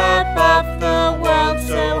 Up above the world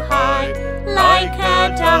so high, like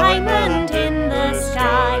a diamond in the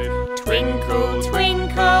sky. Twinkle,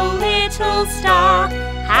 twinkle, little star,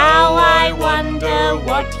 how I wonder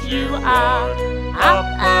what you are. Up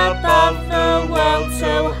above the world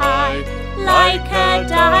so high, like a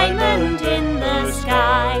diamond in the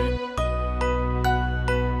sky.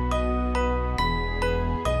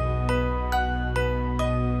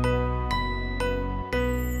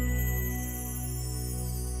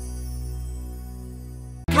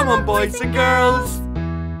 Come on, boys and girls.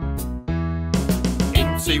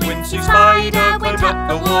 Incy, Wincy, spider went up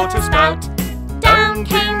the water spout. Down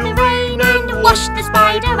came the rain and washed the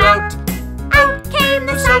spider out. Out came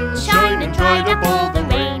the sunshine and dried up all the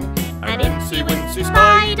rain. And Incy, Wincy,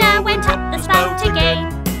 spider went up the spout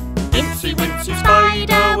again. Incy, Wincy,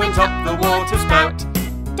 spider went up the water spout.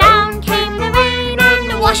 Down came the rain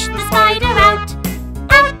and washed the spider out.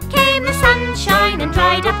 Out came the sunshine and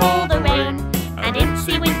dried up all the rain. And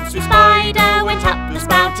Incy, Wincy, spider went up the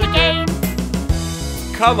spout again.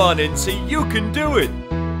 Come on, Incy, you can do it.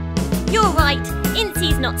 You're right,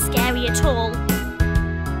 Incy's not scary at all.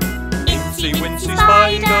 Incy, Wincy,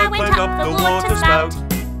 spider went up the water spout.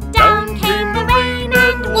 Down came the rain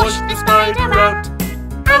and washed the spider out.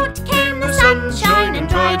 Out came the sunshine and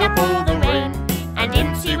dried up all the rain. And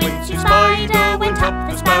Incy, Wincy, spider went up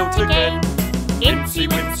the spout again. Incy,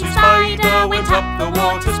 Wincy, spider went up the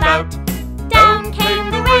water water spout. Down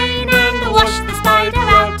came the rain and washed the spider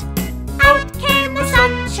out. Out came the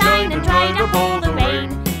sunshine and dried up all the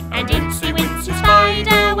rain. And Incy Wincy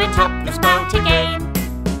Spider went up the spout again.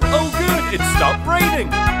 Oh good, it stopped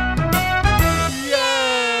raining!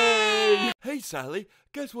 Yay! Hey Sally,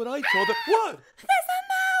 guess what I saw that... What? There's a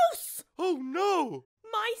mouse! Oh no!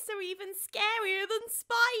 Mice are even scarier than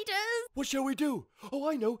spiders. What shall we do? Oh,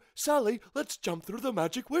 I know. Sally, let's jump through the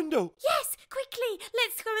magic window. Yes, quickly,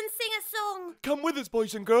 let's go and sing a song. Come with us,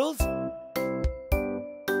 boys and girls.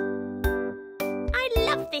 I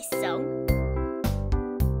love this song.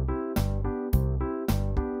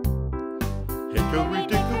 Hickory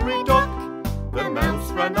dickory dock, the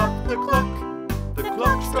mouse ran up the clock. The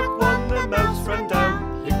clock struck one, the mouse ran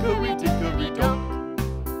down. Hickory dickory dock,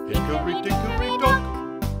 hickory dickory dock.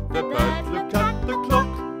 The bird looked at the clock.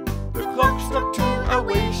 The clock struck two,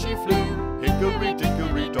 away she flew. Hickory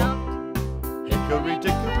dickory dock, hickory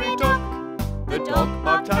dickory dock. The dog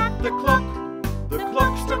barked at the clock. The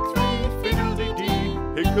clock struck three, fiddle-dee-dee.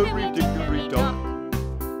 Hickory dickory dock,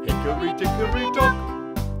 hickory dickory dock.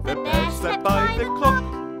 The bear slept by the clock.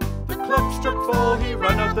 The clock struck four, he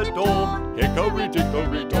ran out the door. Hickory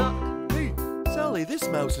dickory dock. Hey, Sally, this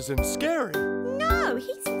mouse isn't scary. No,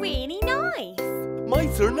 he's really nice.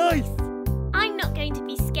 Mice are nice. I'm not going to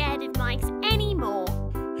be scared of mice anymore.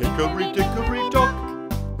 Hickory dickory dock,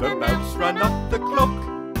 the mouse ran up the clock.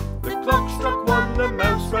 The clock struck one, the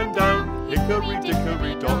mouse ran down. Hickory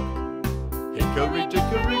dickory dock, hickory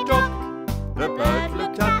dickory dock. The bird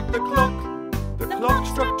looked at the clock. The clock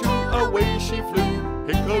struck two, away she flew.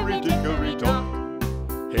 Hickory dickory dock,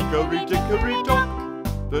 hickory dickory dock.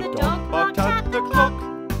 The dog barked at the clock.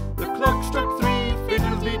 The clock struck three,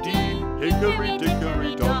 fiddle-dee-dee. Hickory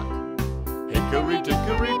dickory dock, hickory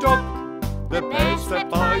dickory dock. The bear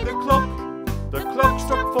slept by the clock. The clock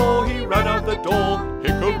struck four, he ran out the door.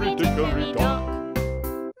 Hickory dickory dock.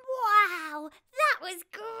 Wow, that was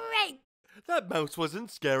great. That mouse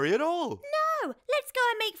wasn't scary at all. No, let's go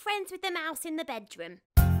and make friends with the mouse in the bedroom.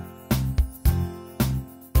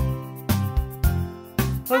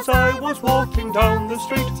 As I was walking down the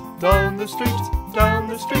street, down the street, down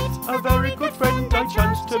the street, a very good friend I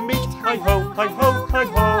chanced to meet. Hi-ho, hi-ho,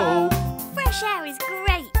 hi-ho. Fresh air is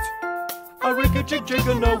great. A rig-a-jig-jig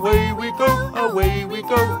and away we go, away we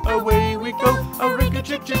go, away we go. A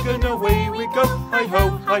rig-a-jig-jig and away we go. Hi-ho,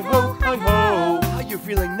 hi-ho, hi-ho. How you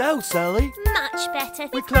feeling now, Sally? Much better.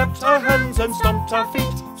 We clapped our hands and stomped our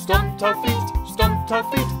feet, stomped our feet, stomped our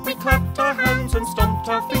feet. We clapped our hands and stomped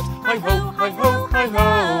our feet. Hi-ho, hi-ho,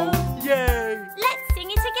 hi-ho. Yay! Let's sing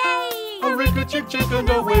it again. A rig-a-jig-jig and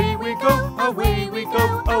away we go, away we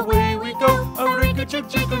go, away we go. A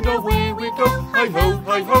rig-a-jig-jig and away we go. Hi-ho,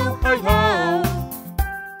 hi-ho, hi-ho.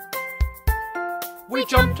 We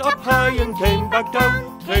jumped up high and came back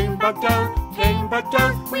down, came back down, came back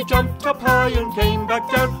down. We jumped up high and came back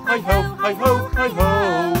down. Hi-ho, hi-ho,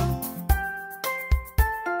 hi-ho.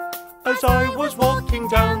 As I was walking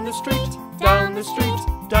down the street, down the street,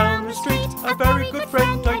 down the street, a very good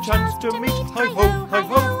friend I chanced to meet. Hi-ho,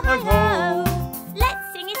 hi-ho, hi-ho.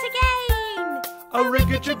 Let's sing it again. A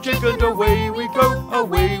rig-a-jig-jig and away we go,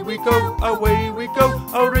 away we go, away we go.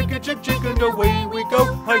 A rig-a-jig-jig and away we go.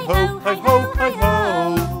 Hi-ho, hi-ho,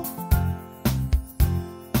 hi-ho.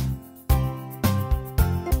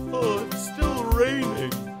 Oh, it's still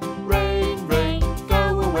raining. Rain, rain,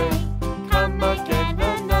 go away. Come again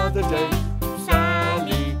another day.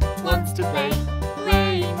 Sally wants to play.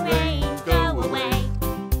 Rain, rain, go away.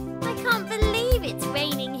 I can't believe it's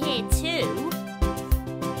raining here too.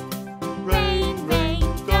 Rain, rain,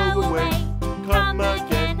 go away. Come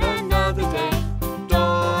again another day.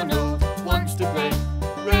 Donald wants to play.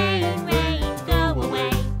 Rain, rain, go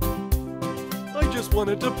away. I just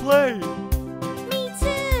wanted to play. Me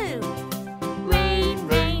too. Rain,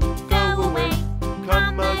 rain, go away.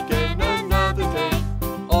 Come again another day.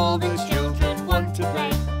 All the children want to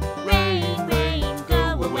play. Rain, rain,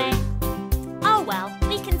 go away. Oh well,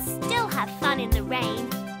 we can still have fun in the rain.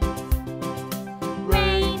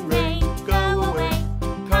 Rain, rain, go away.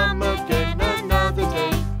 Come again another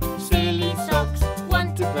day. SillySox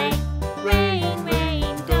want to play. Rain,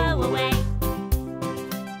 rain, go away.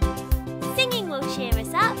 Singing will cheer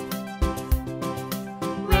us up.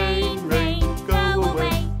 Rain, rain, go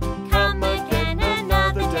away. Come again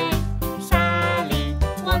another day. Sally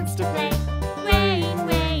wants to play. Rain,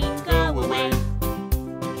 rain, go away.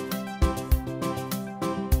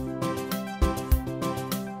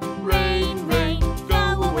 Rain, rain,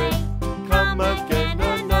 go away. Come again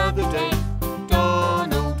another day.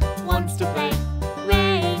 Donald wants to play.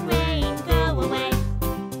 Rain, rain, go away.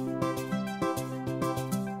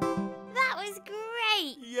 That was great.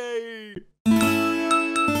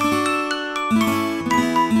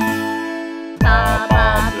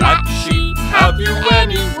 you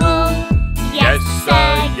any wool? Yes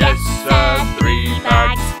sir, 3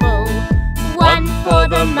 bags full. 1 for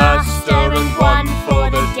the master and 1 for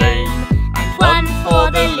the dame, and 1 for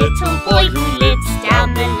the little boy who lives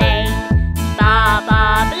down the lane. Baa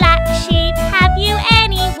Baa Black Sheep, have you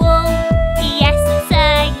any wool? Yes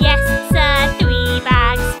sir, 3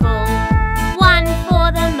 bags full. 1 for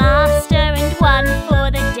the master and 1 for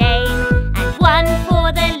the dame, and 1 for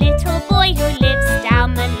the little boy who lives down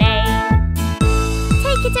the lane.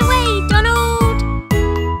 Take it away, Donald!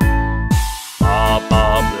 Baa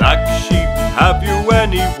Baa Black Sheep, have you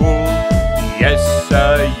any wool? Yes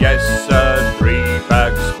sir, 3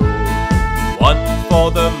 bags full. 1 for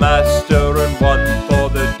the master and 1 for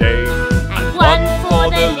the dame, And 1 for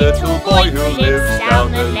the little boy who lives down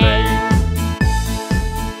the lane.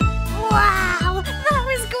 Wow, that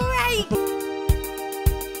was great!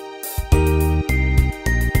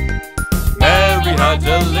 Mary had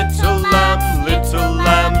a little lamb, little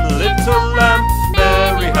lamb, little lamb.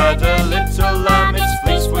 Mary had a little lamb, its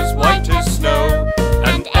fleece was white as snow.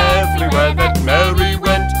 And everywhere that Mary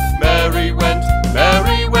went, Mary went,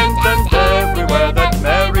 Mary went. And everywhere that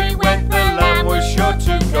Mary went, the lamb was sure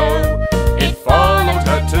to go. It followed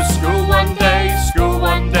her to school one day, school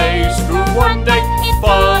one day, school one day. It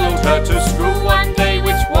followed her to school one day,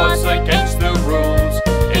 which was against the rules.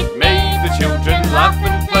 It made the children laugh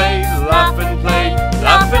and play, laugh and play,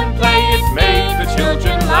 laugh and play. It made the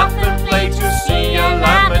children laugh and play to see a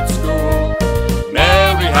lamb at school.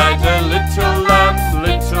 Mary had a little lamb,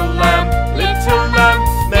 little lamb, little lamb.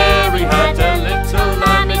 Mary had a little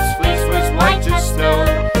lamb, its fleece was white as snow.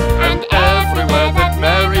 And everywhere that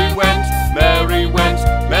Mary went, Mary went,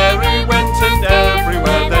 Mary went. And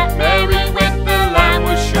everywhere that Mary went, the lamb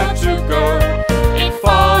was sure to go. It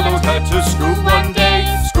followed her to school one day,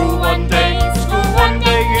 school one day, school one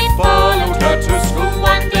day. It followed her to school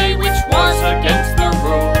one day, which was against the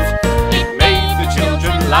rules. It made the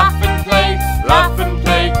children laugh and play, laugh and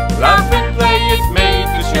play, laugh and play. It made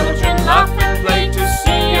the children laugh and play to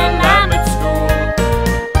see a lamb at school.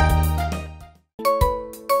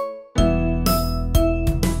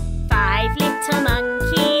 5 little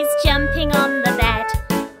monkeys jumping on the bed.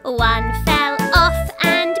 1 fell off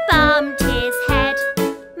and bumped his head.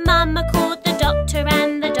 Mama called the doctor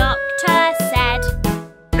and the doctor said,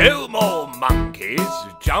 No more monkeys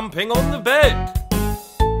jumping on the bed.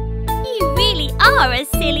 You really are a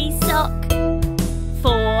silly sock.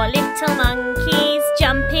 4 little monkeys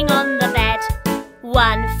jumping on the bed.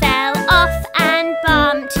 1 fell off and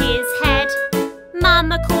bumped his head.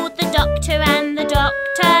 Mama called the doctor and the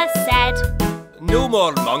doctor said, No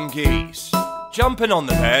more monkeys jumping on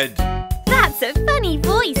the bed. That's a funny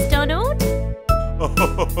voice, Donald. 3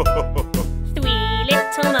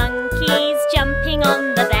 little monkeys jumping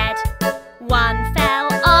on the bed. 1 fell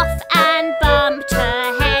off and bumped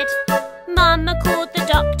her head. Mama called the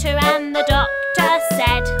doctor and the doctor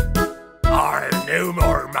said, Are no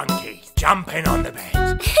more monkeys jumping on the bed.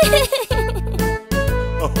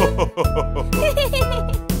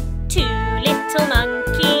 2 little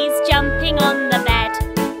monkeys jumping on the bed.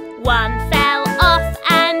 1 fell off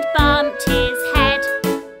and bumped his head.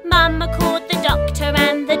 Mama called the doctor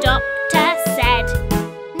and the doctor said,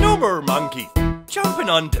 No more monkeys jumping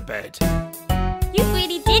on the bed. You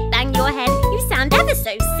really did bang your head. You sound ever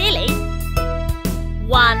so silly.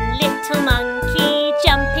 1 little monkey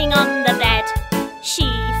jumping on the bed. She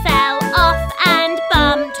fell off and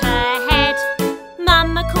bumped her head.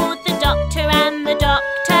 Mama called the doctor and the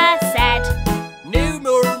doctor said, No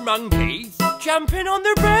more monkeys jumping on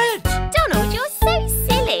their bed. Donald, you're so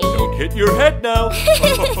silly. Don't hit your head now.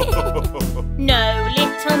 No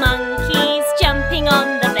little monkeys jumping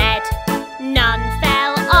on the bed. None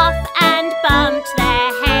fell off and bumped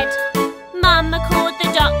their head. Mama called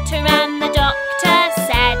the doctor and the doctor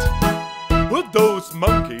said, Put those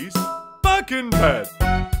monkeys back in bed.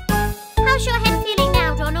 How's your head feeling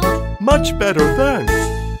now, Donald? Much better, thanks.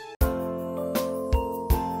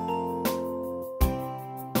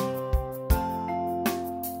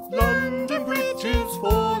 London Bridge is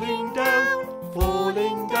falling down,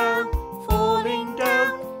 falling down, falling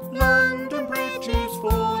down. London Bridge is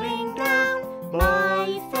falling down,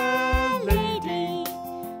 my fair lady.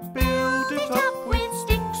 Build it up with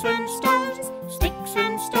sticks and stones, sticks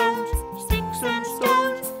and stones, sticks and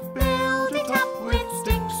stones. Build it up with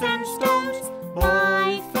sticks and stones,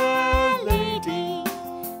 my fair lady.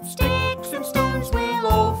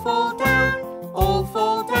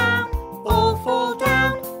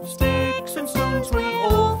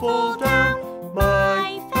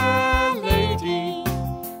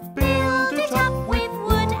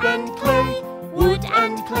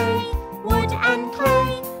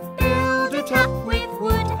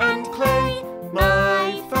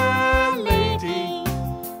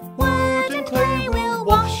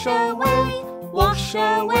 wash away, wash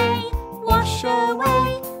away, wash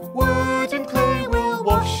away. Wood and clay will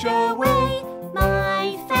wash away,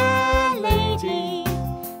 my fair lady.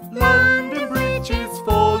 land and bridges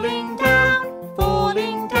falling down,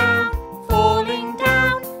 falling down, falling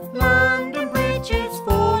down. Land and bridges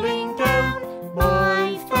falling down,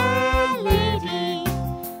 My fair lady.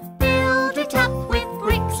 build it up with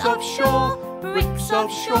bricks of shore, bricks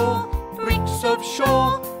of shore, bricks of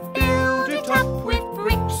shore. Build it up with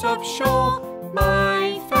bricks of shore,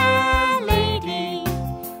 my fair lady.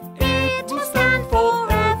 It will stand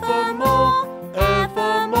forevermore,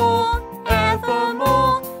 evermore,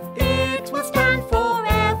 evermore. It will stand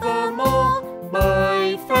forevermore,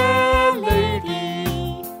 my fair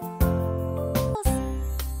lady.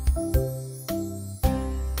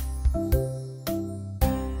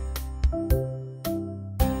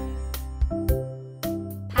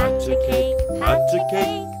 Pat a cake, Pat a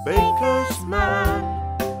cake, baker's man.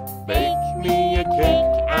 Bake me a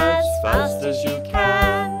cake as fast as you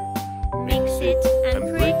can. mix it and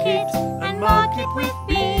prick it and mark it with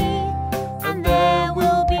B, and there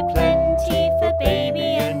will be plenty for baby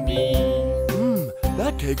and me.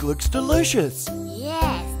 That cake looks delicious.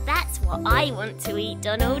 Yes, that's what I want to eat,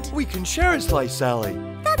 Donald. We can share a slice, Sally.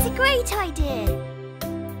 That's a great idea.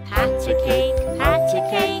 Pat a cake,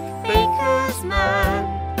 baker's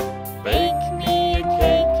man. Bake me a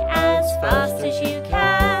cake as fast as you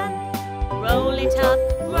can. Roll it up,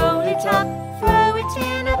 throw it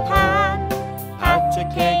in a pan. Pat a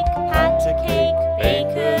cake,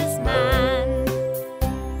 baker's man.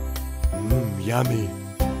 Yummy.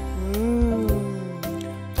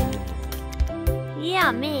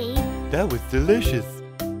 Yummy. That was delicious.